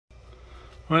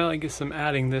Well, I guess I'm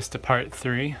adding this to part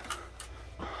 3.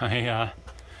 I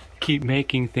keep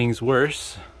making things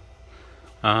worse.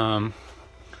 So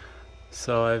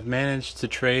I've managed to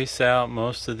trace out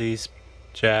most of these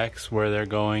jacks where they're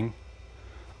going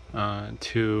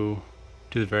to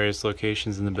the various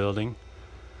locations in the building.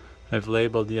 I've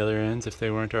labeled the other ends if they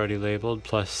weren't already labeled,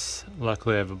 plus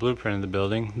luckily I have a blueprint of the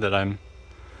building that I'm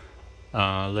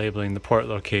labeling the port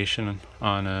location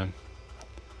on a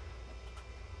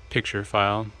picture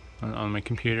file on my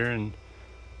computer and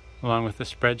along with the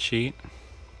spreadsheet.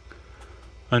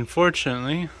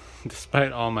 Unfortunately,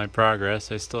 despite all my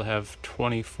progress, I still have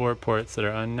 24 ports that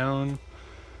are unknown,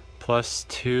 plus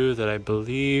 2 that I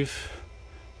believe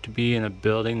to be in a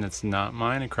building that's not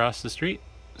mine across the street.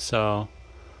 So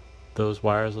those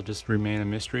wires will just remain a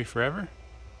mystery forever.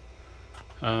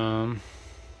 One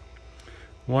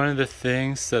of the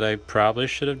things that I probably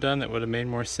should have done that would have made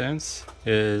more sense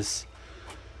is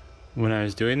when I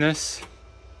was doing this,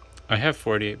 I have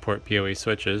 48 port PoE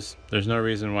switches. There's no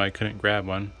reason why I couldn't grab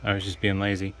one. I was just being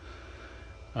lazy.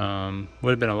 Would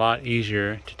have been a lot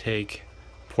easier to take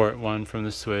port 1 from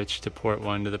the switch to port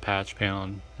 1 to the patch panel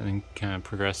and then kind of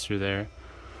progress through there.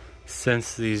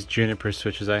 Since these Juniper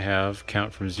switches I have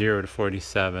count from 0 to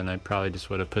 47, I probably just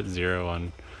would have put 0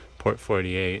 on port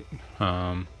 48.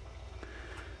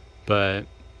 But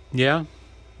yeah,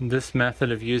 this method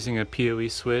of using a PoE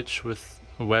switch with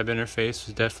a web interface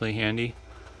was definitely handy.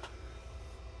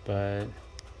 But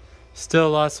still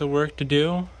lots of work to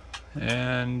do,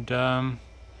 and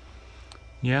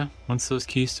yeah, once those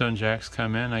Keystone jacks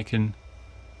come in, I can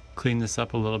clean this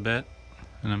up a little bit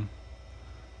and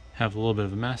have a little bit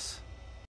of a mess.